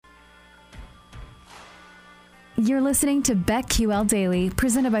You're listening to BetQL Daily,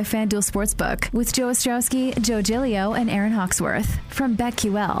 presented by FanDuel Sportsbook, with Joe Ostrowski, Joe Giglio, and Aaron Hawksworth from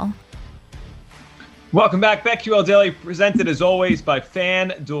BetQL. Welcome back. BetQL Daily, presented as always by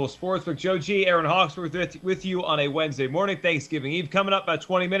FanDuel Sportsbook. Joe G, Aaron Hawksworth with you on a Wednesday morning, Thanksgiving Eve. Coming up about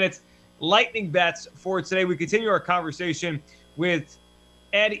 20 minutes, lightning bets for today. We continue our conversation with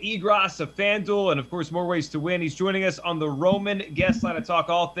Ed Egros of FanDuel, and of course, more ways to win. He's joining us on the Roman guest line to talk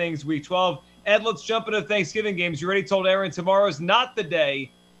all things Week 12. Ed, let's jump into Thanksgiving games. You already told Aaron tomorrow's not the day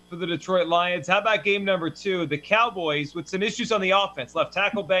for the Detroit Lions. How about game number 2? The Cowboys with some issues on the offense. Left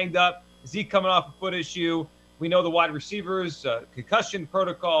tackle banged up. Zeke coming off a foot issue. We know the wide receivers, concussion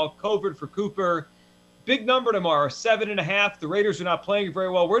protocol, COVID for Cooper. Big number tomorrow, 7.5. The Raiders are not playing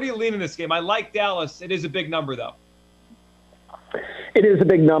very well. Where do you lean in this game? I like Dallas. It is a big number, though. It is a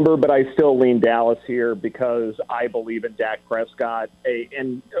big number, but I still lean Dallas here because I believe in Dak Prescott.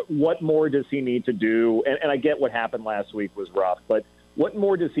 And what more does he need to do? And I get what happened last week was rough, but what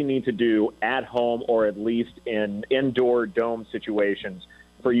more does he need to do at home or at least in indoor dome situations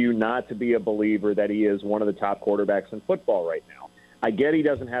for you not to be a believer that he is one of the top quarterbacks in football right now? I get he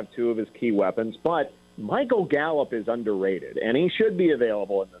doesn't have two of his key weapons, but Michael Gallup is underrated, and he should be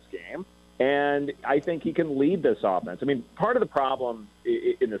available in this game. And I think he can lead this offense. I mean, part of the problem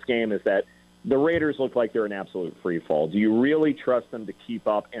in this game is that the Raiders look like they're an absolute free fall. Do you really trust them to keep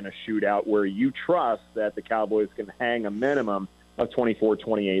up in a shootout where you trust that the Cowboys can hang a minimum of 24,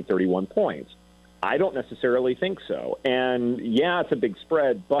 28, 31 points? I don't necessarily think so. And, yeah, it's a big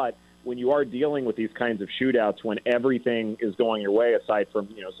spread, but when you are dealing with these kinds of shootouts, when everything is going your way, aside from,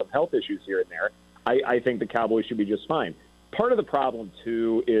 some health issues here and there, I think the Cowboys should be just fine. Part of the problem,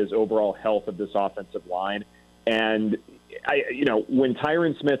 too, is overall health of this offensive line. And, when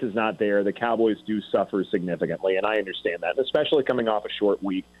Tyron Smith is not there, the Cowboys do suffer significantly, and I understand that. Especially coming off a short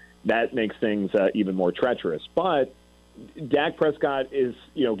week, that makes things even more treacherous. But Dak Prescott is,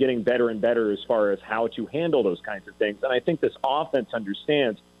 getting better and better as far as how to handle those kinds of things. And I think this offense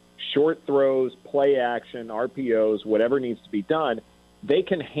understands short throws, play action, RPOs, whatever needs to be done. They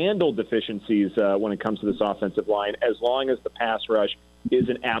can handle deficiencies when it comes to this offensive line as long as the pass rush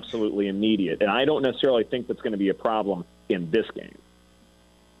isn't absolutely immediate. And I don't necessarily think that's going to be a problem in this game.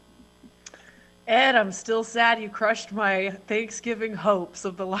 Ed, I'm still sad you crushed my Thanksgiving hopes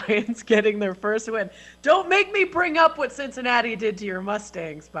of the Lions getting their first win. Don't make me bring up what Cincinnati did to your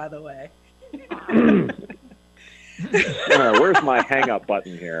Mustangs, by the way. Where's my hang-up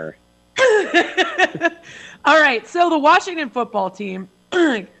button here? All right, so the Washington football team,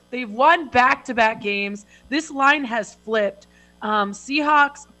 they've won back-to-back games. This line has flipped.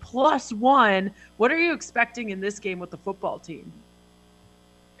 Seahawks +1. What are you expecting in this game with the football team?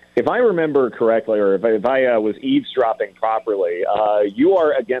 If I remember correctly, or if I was eavesdropping properly, you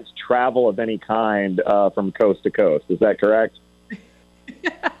are against travel of any kind from coast to coast. Is that correct?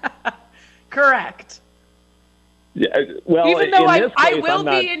 Correct. Yeah, well, even though I will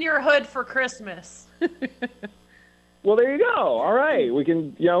be in your hood for Christmas. Well, there you go. All right, we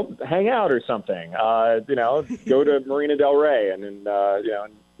can hang out or something. Go to Marina Del Rey and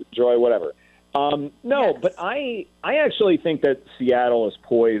enjoy whatever. No, yes. But I actually think that Seattle is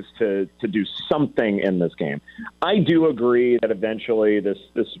poised to do something in this game. I do agree that eventually this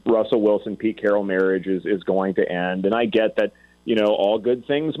Russell Wilson Pete Carroll marriage is going to end, and I get that all good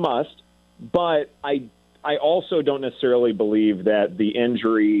things must, but I also don't necessarily believe that the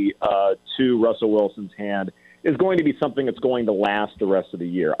injury to Russell Wilson's hand is going to be something that's going to last the rest of the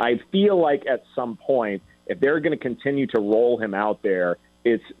year. I feel like at some point, if they're going to continue to roll him out there,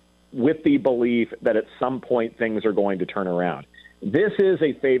 it's with the belief that at some point things are going to turn around. This is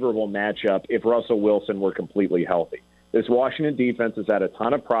a favorable matchup if Russell Wilson were completely healthy. This Washington defense has had a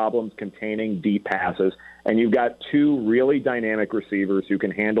ton of problems containing deep passes, and you've got two really dynamic receivers who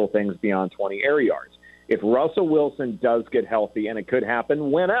can handle things beyond 20 air yards. If Russell Wilson does get healthy, and it could happen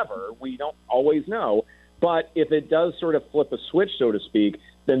whenever, we don't always know, but if it does sort of flip a switch, so to speak,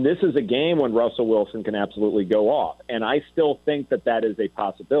 then this is a game when Russell Wilson can absolutely go off. And I still think that is a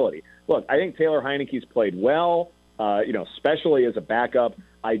possibility. Look, I think Taylor Heineke's played well, especially as a backup.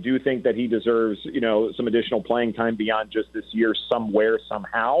 I do think that he deserves, some additional playing time beyond just this year somewhere,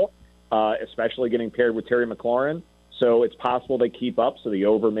 somehow, especially getting paired with Terry McLaurin. So it's possible they keep up, so the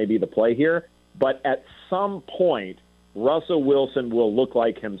over may be the play here. But at some point, Russell Wilson will look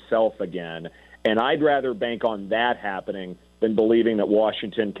like himself again. And I'd rather bank on that happening than believing that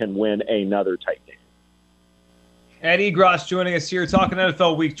Washington can win another tight game. Ed Egros joining us here talking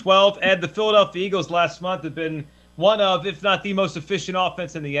NFL Week 12. Ed, the Philadelphia Eagles last month have been one of, if not the most efficient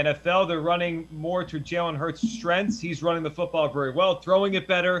offense in the NFL. They're running more to Jalen Hurts' strengths. He's running the football very well, throwing it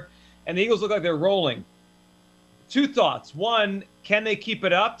better, and the Eagles look like they're rolling. Two thoughts. One, can they keep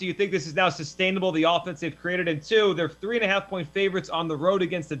it up? Do you think this is now sustainable, the offense they've created? And two, they're 3.5-point favorites on the road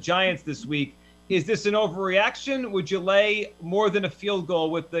against the Giants this week. Is this an overreaction? Would you lay more than a field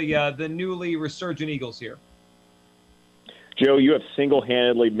goal with the newly resurgent Eagles here? Joe, you have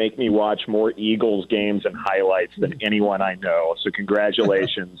single-handedly make me watch more Eagles games and highlights than anyone I know. So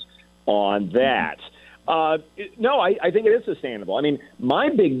congratulations on that. No, I think it is sustainable. I mean, my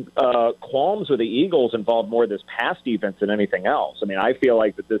big qualms with the Eagles involve more this pass defense than anything else. I mean, I feel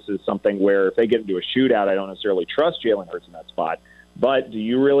like that this is something where if they get into a shootout, I don't necessarily trust Jalen Hurts in that spot. But do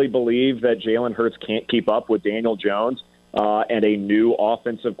you really believe that Jalen Hurts can't keep up with Daniel Jones and a new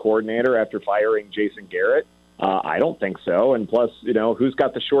offensive coordinator after firing Jason Garrett? I don't think so. And plus, who's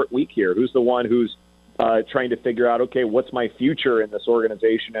got the short week here? Who's the one who's trying to figure out, okay, what's my future in this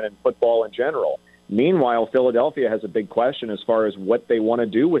organization and in football in general? Meanwhile, Philadelphia has a big question as far as what they want to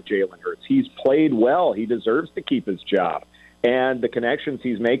do with Jalen Hurts. He's played well. He deserves to keep his job. And the connections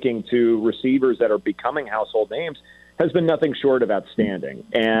he's making to receivers that are becoming household names has been nothing short of outstanding.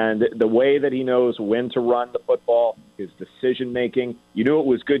 And the way that he knows when to run the football, his decision-making, you knew it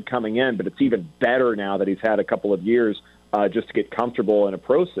was good coming in, but it's even better now that he's had a couple of years just to get comfortable in a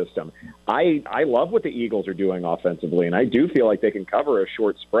pro system. I love what the Eagles are doing offensively, and I do feel like they can cover a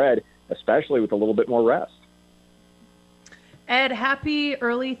short spread, especially with a little bit more rest. Ed, happy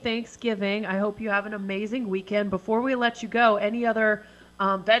early Thanksgiving. I hope you have an amazing weekend. Before we let you go, any other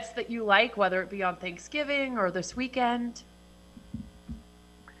bets that you like, whether it be on Thanksgiving or this weekend?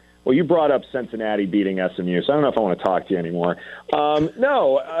 Well, you brought up Cincinnati beating SMU, so I don't know if I want to talk to you anymore.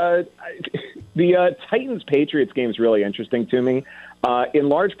 The Titans-Patriots game is really interesting to me, in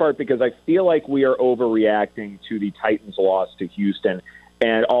large part because I feel like we are overreacting to the Titans' loss to Houston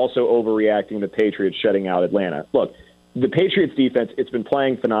and also overreacting to the Patriots shutting out Atlanta. Look, the Patriots defense, it's been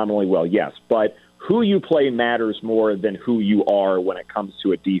playing phenomenally well, yes, but who you play matters more than who you are when it comes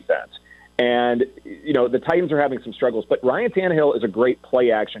to a defense. And, the Titans are having some struggles, but Ryan Tannehill is a great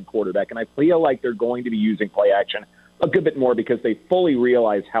play-action quarterback, and I feel like they're going to be using play-action a good bit more because they fully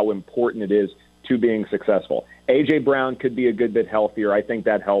realize how important it is to being successful. A.J. Brown could be a good bit healthier. I think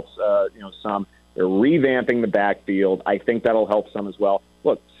that helps, some. They're revamping the backfield. I think that'll help some as well.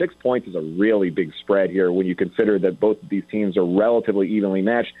 Look, 6 points is a really big spread here when you consider that both of these teams are relatively evenly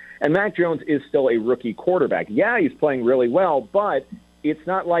matched. And Mac Jones is still a rookie quarterback. Yeah, he's playing really well, but it's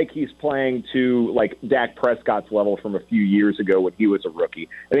not like he's playing to like Dak Prescott's level from a few years ago when he was a rookie.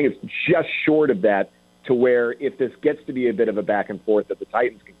 I think it's just short of that to where if this gets to be a bit of a back and forth that the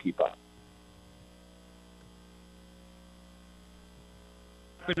Titans can keep up.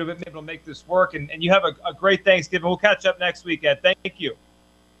 To be able to make this work, and you have a great Thanksgiving. We'll catch up next week, Ed. Thank you.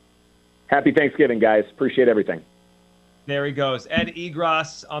 Happy Thanksgiving, guys. Appreciate everything. There he goes. Ed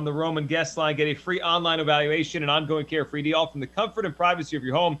Egros on the Roman guest line. Get a free online evaluation and ongoing care for ED, all from the comfort and privacy of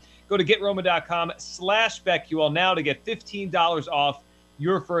your home. Go to GetRoman.com/BetQL now to get $15 off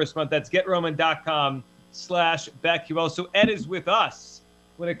your first month. That's GetRoman.com/BetQL. So Ed is with us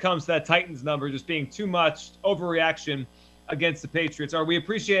when it comes to that Titans number just being too much overreaction against the Patriots. We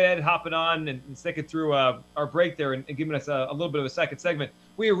appreciate Ed hopping on and sticking through our break there and giving us a little bit of a second segment.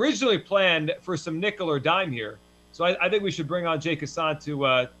 We originally planned for some nickel or dime here, so I think we should bring on Jake Hassan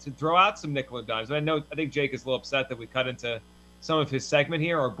to throw out some nickel or dimes. I think Jake is a little upset that we cut into some of his segment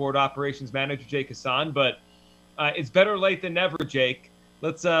here, our board operations manager, Jake Hassan, but it's better late than never, Jake.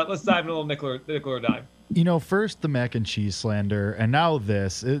 Let's dive in a little nickel or dime. First the mac and cheese slander, and now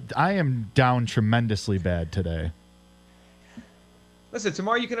this. I am down tremendously bad today. Listen,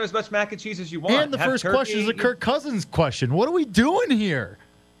 tomorrow you can have as much mac and cheese as you want. And the first question is a Kirk Cousins question. What are we doing here?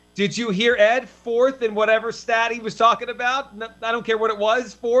 Did you hear Ed fourth in whatever stat he was talking about? No, I don't care what it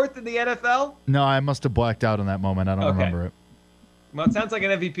was, fourth in the NFL? No, I must have blacked out in that moment. I don't remember it. Well, it sounds like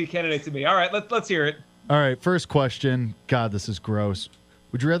an MVP candidate to me. All right, let's hear it. All right, first question. God, this is gross.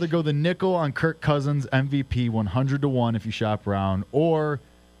 Would you rather go the nickel on Kirk Cousins MVP 100-1 if you shop around, or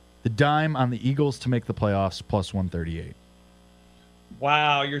the dime on the Eagles to make the playoffs plus 138?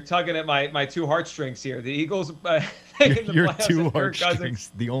 Wow, you're tugging at my two heartstrings here. The Eagles. Your two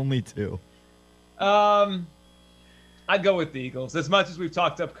heartstrings, the only two. I'd go with the Eagles. As much as we've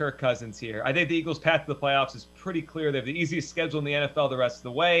talked up Kirk Cousins here, I think the Eagles' path to the playoffs is pretty clear. They have the easiest schedule in the NFL the rest of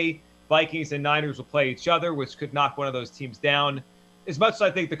the way. Vikings and Niners will play each other, which could knock one of those teams down. As much as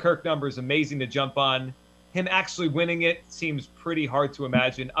I think the Kirk number is amazing to jump on, him actually winning it seems pretty hard to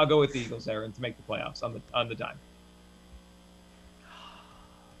imagine. I'll go with the Eagles, Aaron, to make the playoffs on the dime.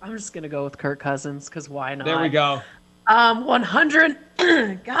 I'm just going to go with Kirk Cousins because why not? There we go. 100.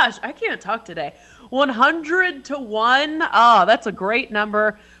 Gosh, I can't talk today. 100-1. Oh, that's a great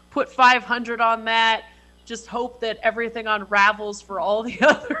number. Put 500 on that. just hope that everything unravels for all the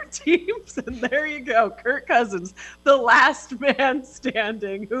other teams. And there you go. Kirk Cousins, the last man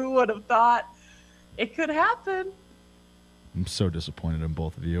standing. Who would have thought it could happen? I'm so disappointed in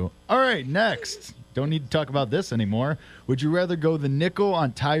both of you. All right, next. Don't need to talk about this anymore. Would you rather go the nickel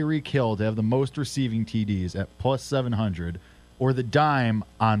on Tyreek Hill to have the most receiving TDs at plus 700 or the dime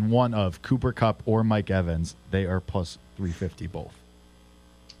on one of Cooper Kupp or Mike Evans? They are plus 350 both.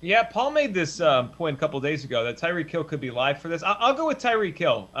 Yeah, Paul made this point a couple days ago that Tyreek Hill could be live for this. I'll go with Tyreek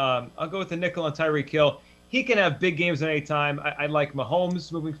Hill. I'll go with the nickel on Tyreek Hill. He can have big games at any time. I like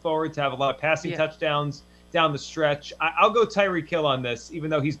Mahomes moving forward to have a lot of passing touchdowns down the stretch. I'll go Tyreek Hill on this, even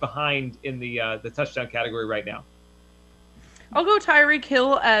though he's behind in the touchdown category right now. I'll go Tyreek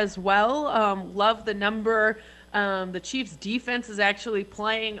Hill as well. Love the number. The Chiefs' defense is actually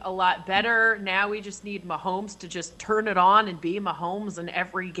playing a lot better. Now we just need Mahomes to just turn it on and be Mahomes in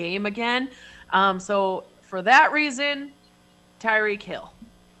every game again. So for that reason, Tyreek Hill.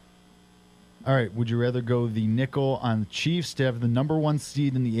 All right, would you rather go the nickel on the Chiefs to have the number 1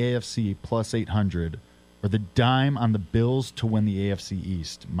 seed in the AFC plus 800 or the dime on the Bills to win the AFC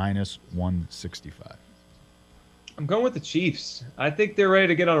East minus 165? I'm going with the Chiefs. I think they're ready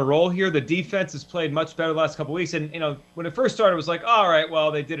to get on a roll here. The defense has played much better the last couple of weeks. And, when it first started, it was like, all right,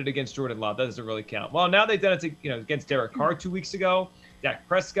 well, they did it against Jordan Love. That doesn't really count. Well, now they've done it against Derek Carr 2 weeks ago, Dak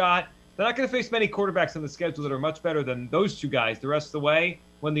Prescott. They're not going to face many quarterbacks on the schedule that are much better than those two guys the rest of the way.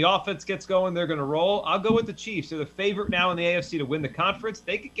 When the offense gets going, they're going to roll. I'll go with the Chiefs. They're the favorite now in the AFC to win the conference.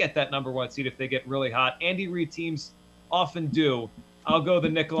 They could get that number 1 seed if they get really hot. Andy Reid teams often do. I'll go the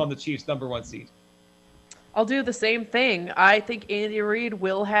nickel on the Chiefs, number 1 seed. I'll do the same thing. I think Andy Reid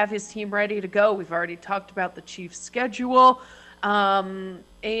will have his team ready to go. We've already talked about the Chiefs' schedule. And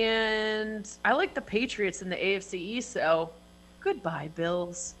I like the Patriots in the AFC East, so goodbye,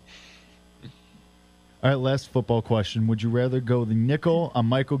 Bills. All right, last football question. Would you rather go the nickel on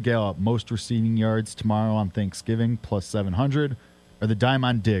Michael Gallup, most receiving yards tomorrow on Thanksgiving, plus 700, or the dime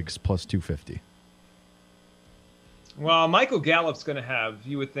on Diggs, plus 250? Well, Michael Gallup's going to have,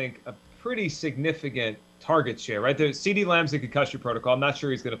 you would think, a pretty significant target share, right? There's CeeDee Lamb's in concussion protocol. I'm not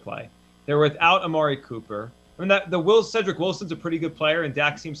sure he's going to play. They're without Amari Cooper. I mean, Cedric Wilson's a pretty good player, and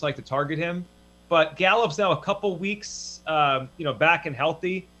Dak seems like to target him. But Gallup's now a couple weeks, back and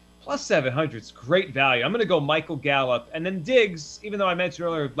healthy. Plus 700 is great value. I'm going to go Michael Gallup. And then Diggs, even though I mentioned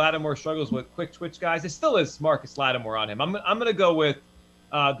earlier Lattimore struggles with quick twitch guys, it still is Marcus Lattimore on him. I'm going to go with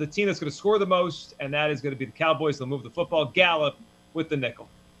the team that's going to score the most, and that is going to be the Cowboys. They'll move the football. Gallup with the nickel.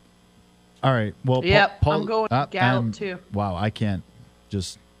 All right. Well, yep, Paul, I'm going Gallup too. Wow, I can't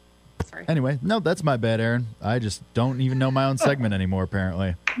just. Sorry. Anyway, no, that's my bad, Aaron. I just don't even know my own segment anymore,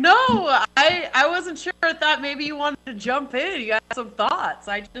 apparently. No, I wasn't sure. I thought maybe you wanted to jump in. You had some thoughts.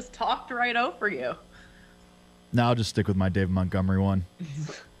 I just talked right over you. No, I'll just stick with my Dave Montgomery one.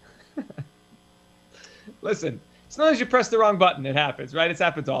 Listen, as long as you press the wrong button, it happens, right? It's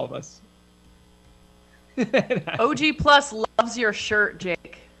happened to all of us. OG Plus loves your shirt,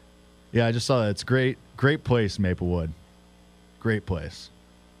 Jake. Yeah, I just saw that. It's great. Great place, Maplewood. Great place.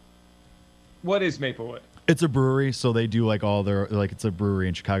 What is Maplewood? It's a brewery, so they do it's a brewery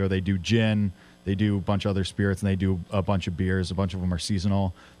in Chicago. They do gin, they do a bunch of other spirits, and they do a bunch of beers. A bunch of them are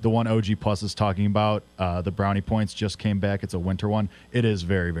seasonal. The one OG Plus is talking about, the Brownie Points, just came back. It's a winter one. It is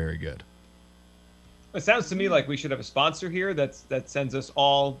very, very good. It sounds to me like we should have a sponsor here that sends us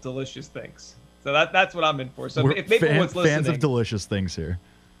all delicious things. So that's what I'm in for. So if Maplewood's listening, fans of delicious things here.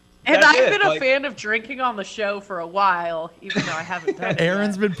 And I've been a fan of drinking on the show for a while, even though I haven't done it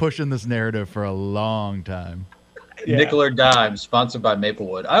Aaron's yet. been pushing this narrative for a long time. Yeah. Nickel or Dime, sponsored by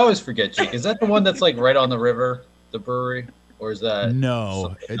Maplewood. I always forget, Jake. Is that the one that's like right on the river, the brewery? Or is that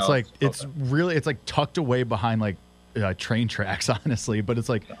No. It's it's like tucked away behind like train tracks, honestly, but it's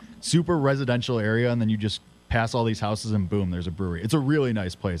like super residential area, and then you just pass all these houses and boom, there's a brewery. It's a really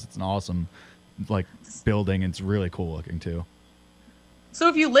nice place. It's an awesome building, and it's really cool looking too. So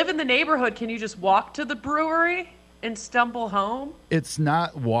if you live in the neighborhood, can you just walk to the brewery and stumble home? It's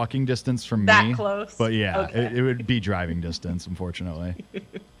not walking distance from that me. Close? But yeah, okay. it would be driving distance, unfortunately.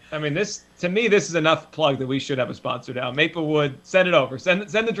 I mean, this is enough plug that we should have a sponsor now. Maplewood, send it over. Send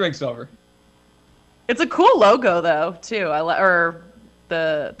the drinks over. It's a cool logo though, too. Or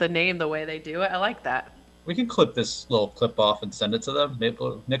the name, the way they do it. I like that. We can clip this little clip off and send it to them.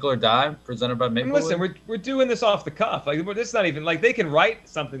 Nickel or Dime, presented by Maplewood. Listen, we're doing this off the cuff. Like, this is not even like they can write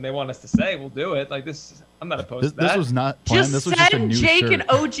something they want us to say. We'll do it. Like this, I'm not opposed to that. This was not planned. Just this was just a send new Jake shirt. and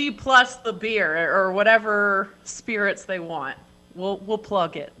OG Plus the beer or whatever spirits they want. We'll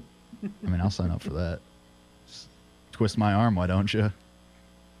plug it. I mean, I'll sign up for that. Just twist my arm, why don't you?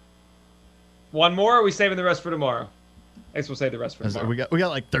 One more, or are we saving the rest for tomorrow? I guess we'll save the rest for tomorrow. We got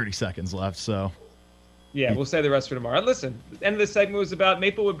like 30 seconds left, so. Yeah, we'll save the rest for tomorrow. And listen, the end of this segment was about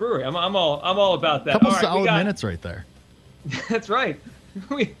Maplewood Brewery. I'm all about that. Couple solid minutes right there. That's right.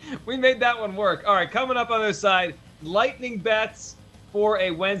 We made that one work. All right, coming up on the other side, lightning bets for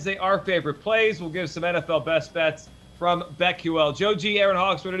a Wednesday. Our favorite plays. We'll give some NFL best bets from BetQL. Joe G, Aaron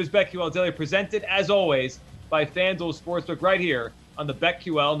Hawksworth, it is BetQL Daily, presented as always by FanDuel Sportsbook right here on the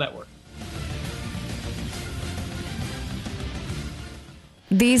BetQL Network.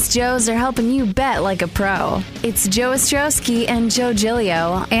 These Joes are helping you bet like a pro. It's Joe Ostrowski and Joe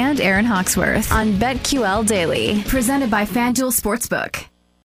Giglio and Aaron Hawksworth on BetQL Daily, presented by FanDuel Sportsbook.